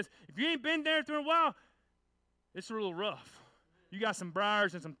about this, if you ain't been there through a while, it's a little rough. You got some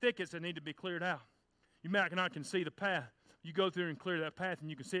briars and some thickets that need to be cleared out. You might not can see the path. You go through and clear that path, and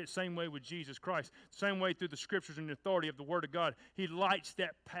you can see it same way with Jesus Christ. Same way through the Scriptures and the authority of the Word of God. He lights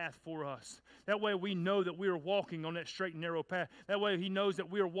that path for us. That way we know that we are walking on that straight and narrow path. That way He knows that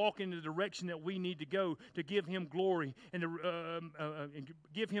we are walking in the direction that we need to go to give Him glory and to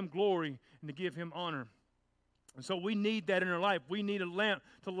give Him glory and to give Him honor. And so we need that in our life. We need a lamp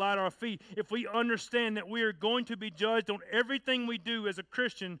to light our feet. If we understand that we are going to be judged on everything we do as a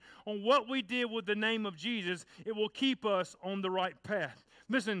Christian, on what we did with the name of Jesus, it will keep us on the right path.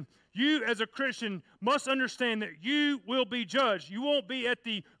 Listen, you as a Christian must understand that you will be judged. You won't be at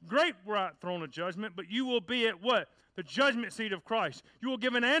the great white throne of judgment, but you will be at what? The judgment seat of Christ. You will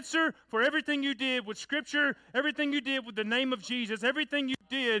give an answer for everything you did with Scripture, everything you did with the name of Jesus, everything you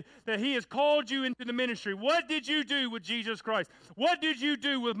did that He has called you into the ministry. What did you do with Jesus Christ? What did you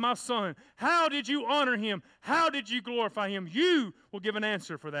do with my son? How did you honor Him? How did you glorify Him? You will give an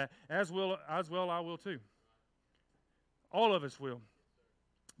answer for that, as well I will too. All of us will.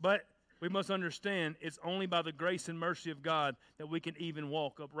 But we must understand it's only by the grace and mercy of God that we can even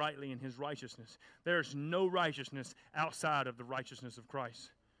walk uprightly in His righteousness. There is no righteousness outside of the righteousness of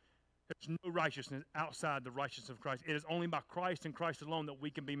Christ. There's no righteousness outside the righteousness of Christ. It is only by Christ and Christ alone that we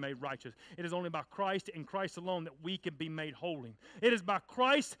can be made righteous. It is only by Christ and Christ alone that we can be made holy. It is by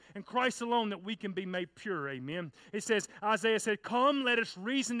Christ and Christ alone that we can be made pure. Amen. It says, Isaiah said, come, let us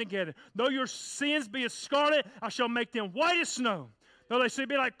reason together. Though your sins be as scarlet, I shall make them white as snow. Though they should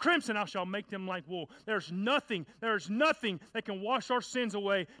be like crimson, I shall make them like wool. There's nothing that can wash our sins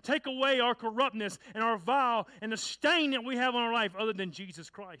away, take away our corruptness and our vile and the stain that we have on our life other than Jesus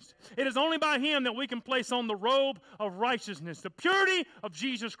Christ. It is only by Him that we can place on the robe of righteousness, the purity of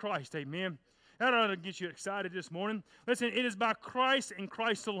Jesus Christ. Amen. That ought to get you excited this morning. Listen, it is by Christ and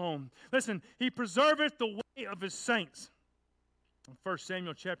Christ alone. Listen, He preserveth the way of His saints. In 1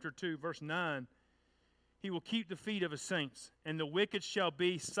 Samuel chapter 2, verse 9, He will keep the feet of His saints, and the wicked shall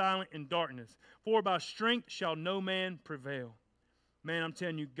be silent in darkness. For by strength shall no man prevail. Man, I'm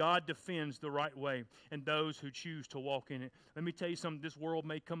telling you, God defends the right way and those who choose to walk in it. Let me tell you something, this world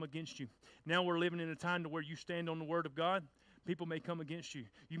may come against you. Now we're living in a time to where you stand on the Word of God, people may come against you.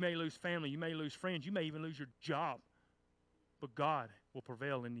 You may lose family, you may lose friends, you may even lose your job. But God will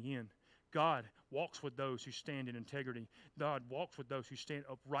prevail in the end. God walks with those who stand in integrity. God walks with those who stand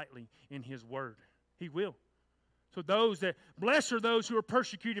uprightly in His Word. He will. So blessed are those who are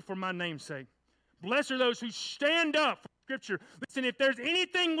persecuted for my name's sake. Blessed are those who stand up for Scripture. Listen, if there's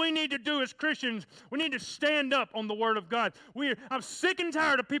anything we need to do as Christians, we need to stand up on the Word of God. I'm sick and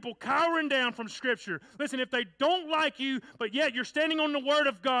tired of people cowering down from Scripture. Listen, if they don't like you, but yet you're standing on the Word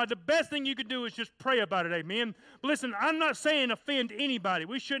of God, the best thing you could do is just pray about it, amen? But listen, I'm not saying offend anybody.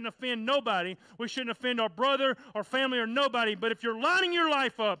 We shouldn't offend nobody. We shouldn't offend our brother, our family, or nobody. But if you're lining your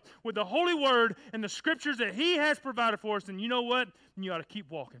life up with the Holy Word and the Scriptures that He has provided for us, then you know what? Then you ought to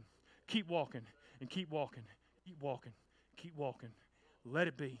keep walking, and keep walking, keep walking. Keep walking. Let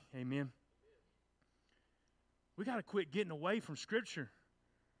it be. Amen. We got to quit getting away from Scripture.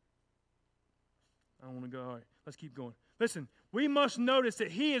 I don't want to go. All right, let's keep going. Listen, we must notice that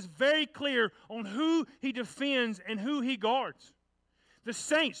He is very clear on who He defends and who He guards. The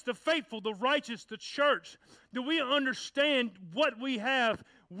saints, the faithful, the righteous, the church. Do we understand what we have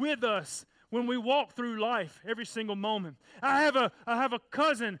with us when we walk through life every single moment? I have a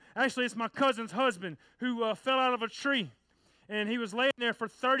cousin, actually it's my cousin's husband, who fell out of a tree. And he was laying there for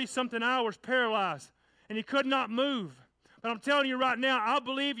 30-something hours paralyzed. And he could not move. But I'm telling you right now, I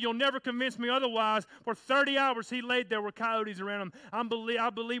believe you'll never convince me otherwise. For 30 hours he laid there with coyotes around him. I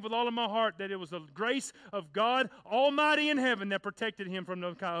believe with all of my heart that it was the grace of God Almighty in heaven that protected him from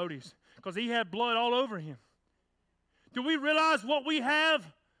those coyotes. Because he had blood all over him. Do we realize what we have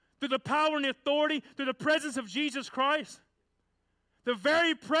through the power and the authority, through the presence of Jesus Christ? The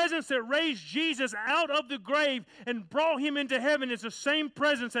very presence that raised Jesus out of the grave and brought Him into heaven is the same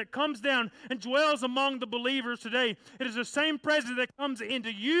presence that comes down and dwells among the believers today. It is the same presence that comes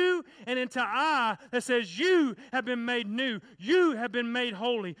into you and into I that says you have been made new. You have been made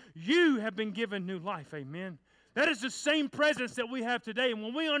holy. You have been given new life. Amen. That is the same presence that we have today. And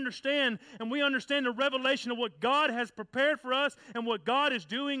when we understand the revelation of what God has prepared for us and what God is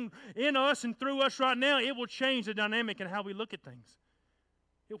doing in us and through us right now, it will change the dynamic and how we look at things.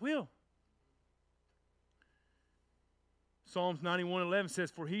 It will. Psalms 91:11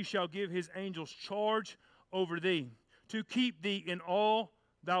 says, for He shall give His angels charge over thee, to keep thee in all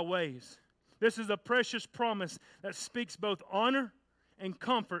thy ways. This is a precious promise that speaks both honor and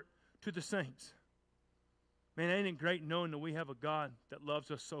comfort to the saints. Man, ain't it great knowing that we have a God that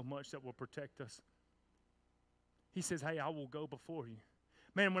loves us so much that will protect us? He says, hey, I will go before you.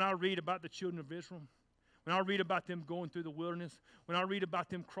 Man, when I read about the children of Israel, when I read about them going through the wilderness, when I read about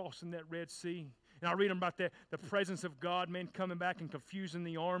them crossing that Red Sea, and I read about the presence of God, man, coming back and confusing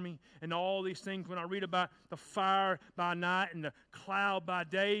the army and all these things, when I read about the fire by night and the cloud by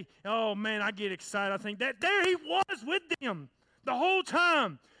day, oh, man, I get excited. I think that there He was with them the whole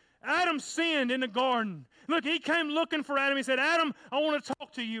time. Adam sinned in the garden. Look, He came looking for Adam. He said, Adam, I want to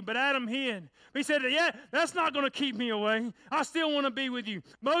talk to you, but Adam hid. He said, yeah, that's not going to keep me away. I still want to be with you.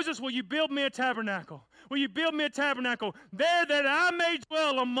 Moses, will you build me a tabernacle? Will you build me a tabernacle there that I may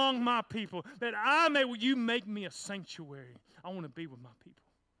dwell among my people? Will you make me a sanctuary? I want to be with my people.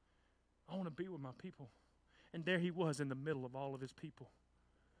 I want to be with my people. And there He was in the middle of all of His people.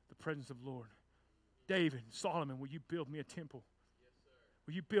 The presence of the Lord. David, Solomon, will you build me a temple?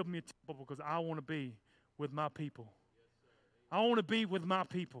 Will you build me a temple because I want to be with my people. I want to be with my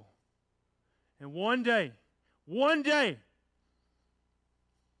people. And one day, we're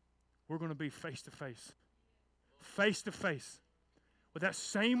going to be face to face with that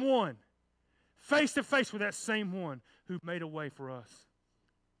same one, face to face with that same one who made a way for us.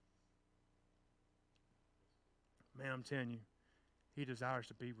 Man, I'm telling you, He desires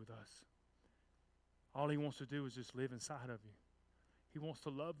to be with us. All He wants to do is just live inside of you. He wants to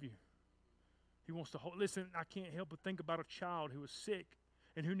love you. He wants to hold. Listen, I can't help but think about a child who is sick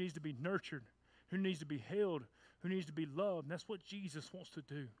and who needs to be nurtured, who needs to be held, who needs to be loved. And that's what Jesus wants to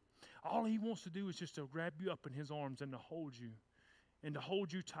do. All He wants to do is just to grab you up in His arms and to hold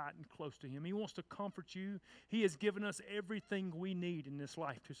you tight and close to Him. He wants to comfort you. He has given us everything we need in this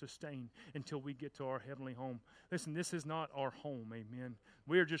life to sustain until we get to our heavenly home. Listen, this is not our home, amen.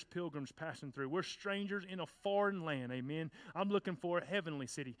 We are just pilgrims passing through. We're strangers in a foreign land, amen. I'm looking for a heavenly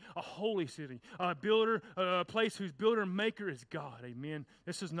city, a holy city, a place whose builder and maker is God, amen.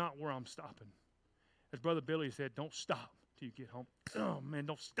 This is not where I'm stopping. As Brother Billy said, don't stop till you get home. Oh, man,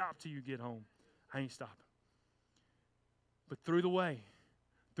 don't stop till you get home. I ain't stopping. But through the way,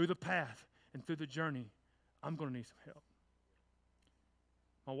 through the path, and through the journey, I'm going to need some help.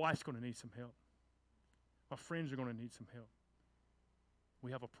 My wife's going to need some help. My friends are going to need some help.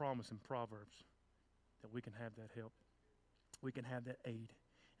 We have a promise in Proverbs that we can have that help. We can have that aid,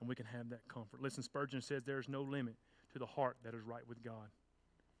 and we can have that comfort. Listen, Spurgeon says there is no limit to the heart that is right with God.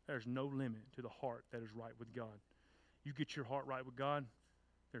 There's no limit to the heart that is right with God. You get your heart right with God,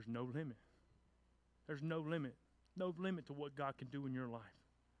 there's no limit. There's no limit. No limit to what God can do in your life.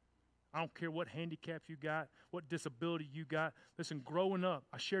 I don't care what handicap you got, what disability you got. Listen, growing up,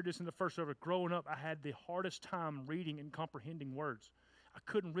 I shared this in the first service. Growing up, I had the hardest time reading and comprehending words. I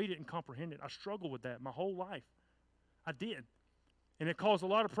couldn't read it and comprehend it. I struggled with that my whole life. I did. And it caused a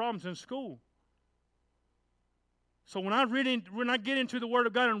lot of problems in school. So when I get into the Word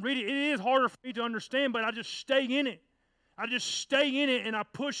of God and read it, it is harder for me to understand, but I just stay in it. I just stay in it and I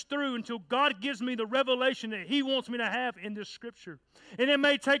push through until God gives me the revelation that He wants me to have in this Scripture. And it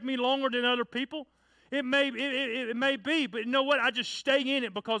may take me longer than other people. It may be, but you know what? I just stay in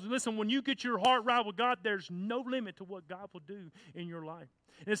it because, listen, when you get your heart right with God, there's no limit to what God will do in your life.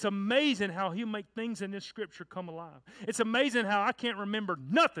 And it's amazing how He'll make things in this Scripture come alive. It's amazing how I can't remember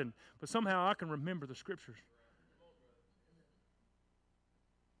nothing, but somehow I can remember the Scriptures.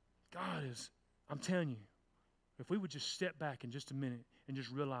 God is, I'm telling you, if we would just step back in just a minute and just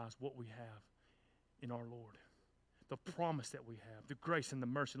realize what we have in our Lord, the promise that we have, the grace and the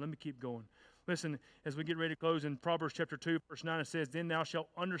mercy. Let me keep going. Listen, as we get ready to close in Proverbs Chapter 2, verse 9, it says, then thou shalt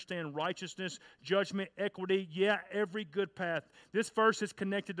understand righteousness, judgment, equity, every good path. This verse is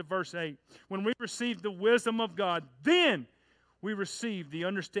connected to verse 8. When we receive the wisdom of God, then we receive the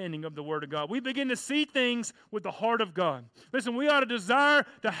understanding of the Word of God. We begin to see things with the heart of God. Listen, we ought to desire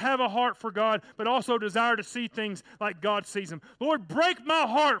to have a heart for God, but also desire to see things like God sees them. Lord, break my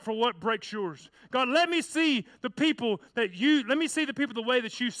heart for what breaks yours. God, let me see the people the way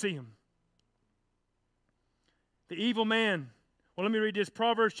that you see them. The evil man. Well, let me read this.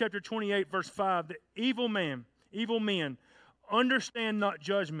 Proverbs chapter 28, verse 5. The evil men, understand not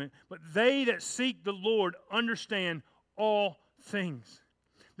judgment, but they that seek the Lord understand all things.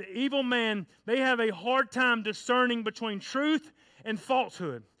 The evil man, they have a hard time discerning between truth and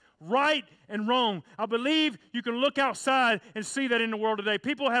falsehood, right and wrong. I believe you can look outside and see that in the world today.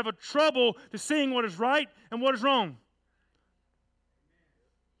 People have a trouble to seeing what is right and what is wrong.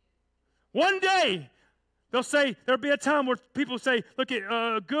 One day, there'll be a time where people say, look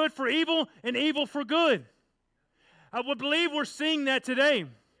at good for evil and evil for good. I would believe we're seeing that today.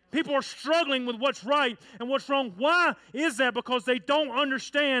 People are struggling with what's right and what's wrong. Why is that? Because they don't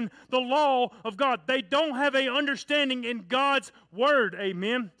understand the law of God. They don't have an understanding in God's Word.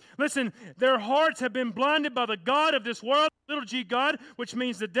 Amen. Listen, their hearts have been blinded by the God of this world, little g God, which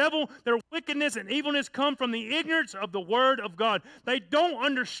means the devil. Their wickedness and evilness come from the ignorance of the Word of God. They don't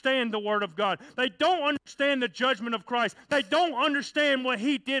understand the Word of God. They don't understand the judgment of Christ. They don't understand what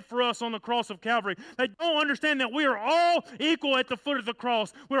He did for us on the cross of Calvary. They don't understand that we are all equal at the foot of the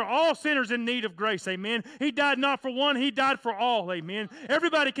cross. We're all sinners in need of grace. Amen. He died not for one, He died for all. Amen.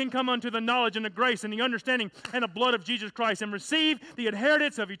 Everybody can come unto the knowledge and the grace and the understanding and the blood of Jesus Christ and receive the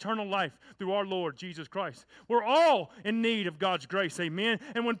inheritance of eternal life through our Lord Jesus Christ. We're all in need of God's grace. Amen.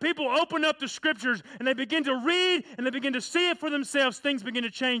 And when people open up the Scriptures and they begin to read and they begin to see it for themselves, things begin to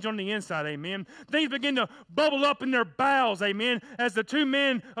change on the inside. Amen. Things begin to bubble up in their bowels. Amen. As the two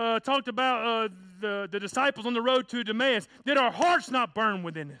men talked about the disciples on the road to Emmaus, did our hearts not burn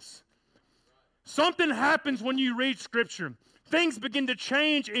within us? Something happens when you read Scripture. Things begin to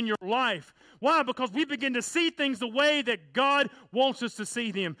change in your life. Why? Because we begin to see things the way that God wants us to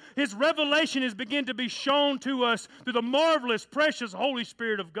see them. His revelation is beginning to be shown to us through the marvelous, precious Holy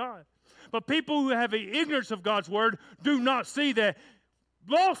Spirit of God. But people who have an ignorance of God's Word do not see that.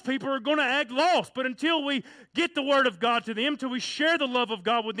 Lost people are going to act lost, but until we get the Word of God to them, until we share the love of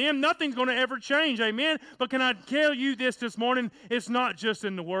God with them, nothing's going to ever change, amen? But can I tell you this morning? It's not just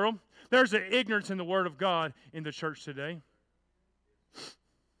in the world. There's an ignorance in the Word of God in the church today.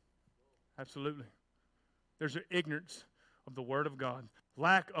 Absolutely. There's an ignorance of the Word of God.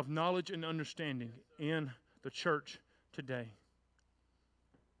 Lack of knowledge and understanding in the church today.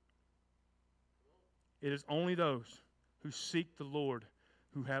 It is only those who seek the Lord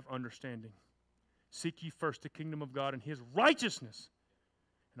who have understanding. Seek ye first the kingdom of God and His righteousness,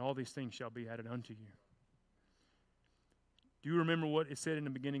 and all these things shall be added unto you. Do you remember what it said in the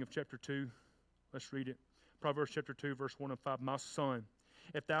beginning of chapter 2? Let's read it. Proverbs chapter 2, verse 1 and 5. My son,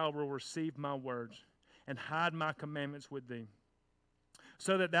 if thou wilt receive my words and hide my commandments with thee,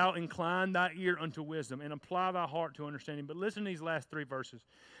 so that thou incline thy ear unto wisdom and apply thy heart to understanding. But listen to these last three verses.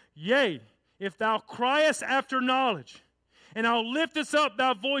 Yea, if thou criest after knowledge, and thou liftest up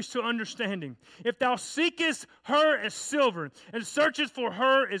thy voice to understanding, if thou seekest her as silver, and searchest for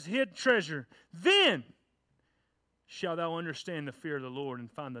her as hid treasure, then shalt thou understand the fear of the Lord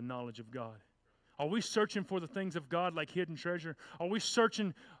and find the knowledge of God. Are we searching for the things of God like hidden treasure? Are we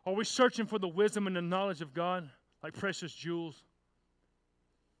searching for the wisdom and the knowledge of God like precious jewels?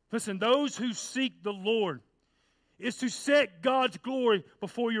 Listen, those who seek the Lord is to set God's glory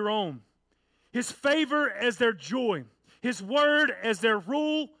before your own. His favor as their joy, His word as their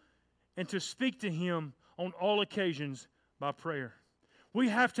rule, and to speak to Him on all occasions by prayer. We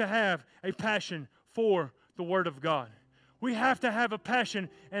have to have a passion for the Word of God. We have to have a passion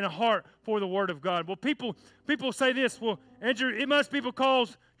and a heart for the Word of God. Well, people say this, well, Andrew, it must be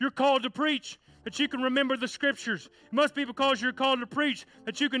because you're called to preach that you can remember the Scriptures. It must be because you're called to preach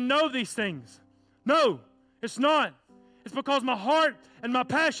that you can know these things. No, it's not. It's because my heart and my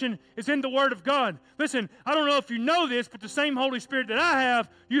passion is in the Word of God. Listen, I don't know if you know this, but the same Holy Spirit that I have,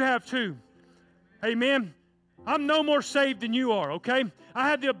 you have too. Amen. I'm no more saved than you are, okay? I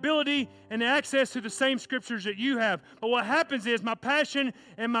have the ability and access to the same Scriptures that you have. But what happens is my passion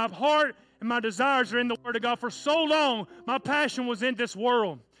and my heart and my desires are in the Word of God. For so long, my passion was in this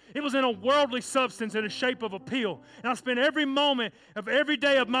world. It was in a worldly substance in the shape of a pill. And I spent every moment of every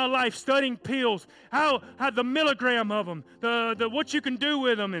day of my life studying pills, how the milligram of them, the what you can do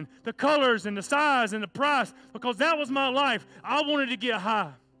with them, and the colors and the size and the price, because that was my life. I wanted to get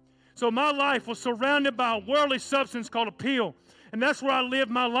high. So my life was surrounded by a worldly substance called a pill. And that's where I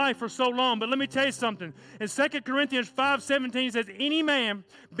lived my life for so long. But let me tell you something. In 2 Corinthians 5:17 it says, any man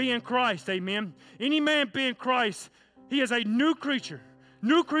be in Christ, amen. Any man be in Christ, he is a new creature.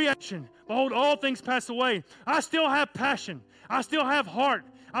 New creation. Behold, all things pass away. I still have passion. I still have heart.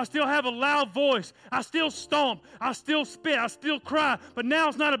 I still have a loud voice. I still stomp. I still spit. I still cry. But now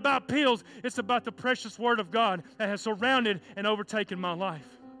it's not about pills. It's about the precious Word of God that has surrounded and overtaken my life.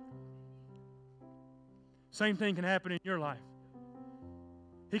 Same thing can happen in your life.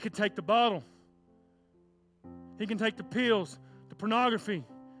 He could take the bottle. He can take the pills, the pornography,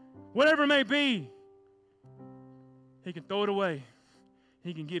 whatever it may be. He can throw it away.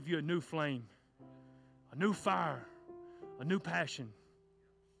 He can give you a new flame, a new fire, a new passion.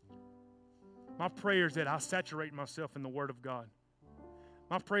 My prayer is that I saturate myself in the Word of God.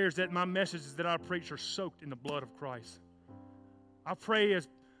 My prayer is that my messages that I preach are soaked in the blood of Christ. I pray, as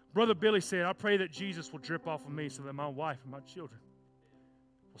Brother Billy said, I pray that Jesus will drip off of me so that my wife and my children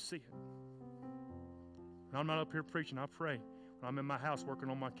will see it. When I'm not up here preaching, I pray when I'm in my house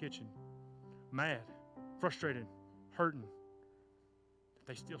working on my kitchen, mad, frustrated, hurting,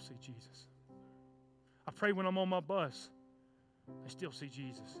 they still see Jesus. I pray when I'm on my bus, they still see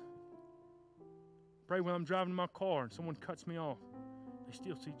Jesus. Pray when I'm driving my car and someone cuts me off, they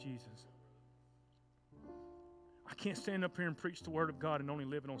still see Jesus. I can't stand up here and preach the Word of God and only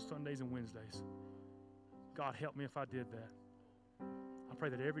live it on Sundays and Wednesdays. God help me if I did that. I pray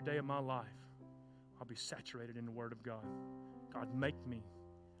that every day of my life, I'll be saturated in the Word of God. God, make me,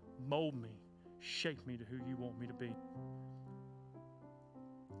 mold me, shape me to who you want me to be.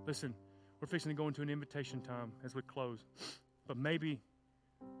 Listen, we're fixing to go into an invitation time as we close. But maybe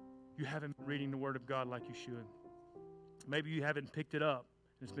you haven't been reading the Word of God like you should. Maybe you haven't picked it up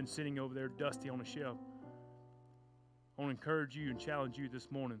and it's been sitting over there dusty on a shelf. I want to encourage you and challenge you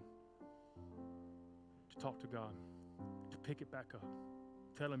this morning to talk to God, to pick it back up.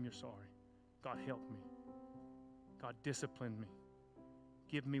 Tell Him you're sorry. God, help me. God, discipline me.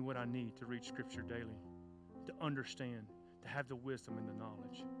 Give me what I need to read Scripture daily, to understand, to have the wisdom and the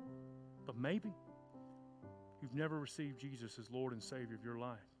knowledge. But maybe you've never received Jesus as Lord and Savior of your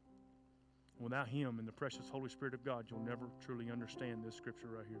life. Without Him and the precious Holy Spirit of God, you'll never truly understand this Scripture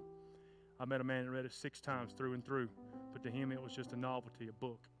right here. I met a man that read it 6 times through and through But to him it was just a novelty, a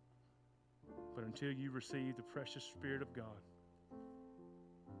book. But until you receive the precious Spirit of God,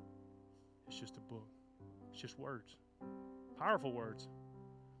 it's just a book. It's just words. Powerful words.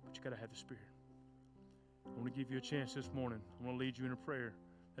 But you got to have the Spirit. I want to give you a chance this morning. I want to lead you in a prayer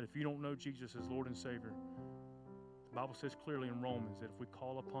that if you don't know Jesus as Lord and Savior, the Bible says clearly in Romans that if we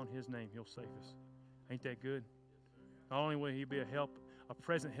call upon His name, He'll save us. Ain't that good? Not only will He be a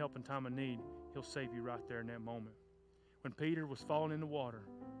present help in time of need, He'll save you right there in that moment. When Peter was falling in the water,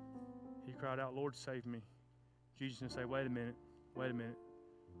 he cried out, Lord, save me. Jesus didn't say, wait a minute.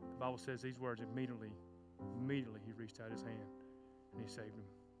 The Bible says these words, immediately He reached out His hand and He saved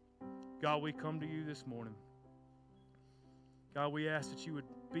him. God, we come to you this morning. God, we ask that you would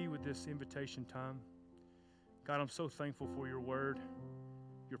be with this invitation time. God, I'm so thankful for your word,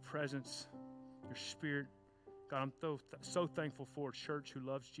 your presence, your Spirit. God, I'm so thankful for a church who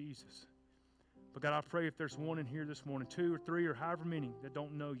loves Jesus. But God, I pray if there's one in here this morning, 2 or 3 or however many that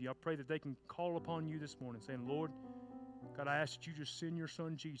don't know you, I pray that they can call upon you this morning saying, Lord, God, I ask that you just send your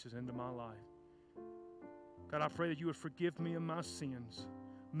son Jesus into my life. God, I pray that you would forgive me of my sins.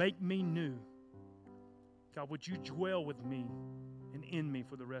 Make me new. God, would you dwell with me and in me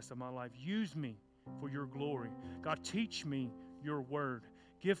for the rest of my life? Use me for your glory. God, teach me your word.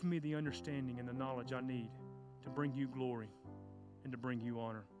 Give me the understanding and the knowledge I need to bring you glory and to bring you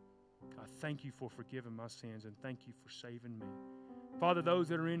honor. God, thank you for forgiving my sins and thank you for saving me. Father, those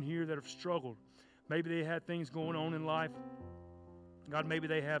that are in here that have struggled, maybe they had things going on in life. God, maybe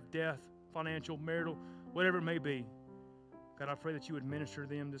they have death, financial, marital, whatever it may be. God, I pray that you would minister to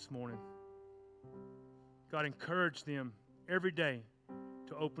them this morning. God, encourage them every day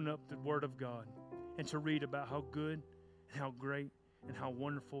to open up the Word of God and to read about how good and how great and how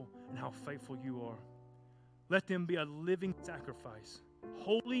wonderful and how faithful you are. Let them be a living sacrifice,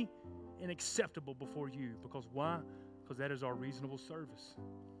 holy and acceptable before you. Because why? Because that is our reasonable service.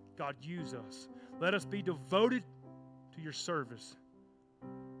 God, use us. Let us be devoted to your service.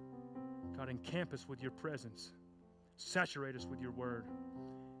 God, encamp us with your presence. Saturate us with your word.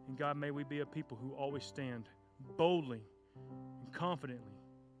 And God, may we be a people who always stand boldly and confidently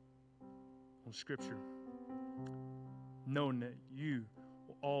on Scripture, knowing that you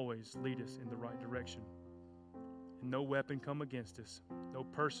will always lead us in the right direction. And no weapon come against us. No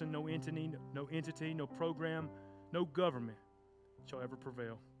person, no entity, no program, no government shall ever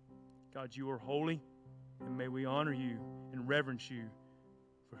prevail. God, you are holy, and may we honor you and reverence you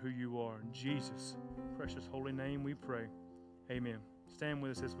for who you are. In Jesus' precious holy name we pray. Amen. Stand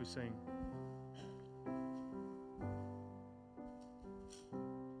with us as we sing.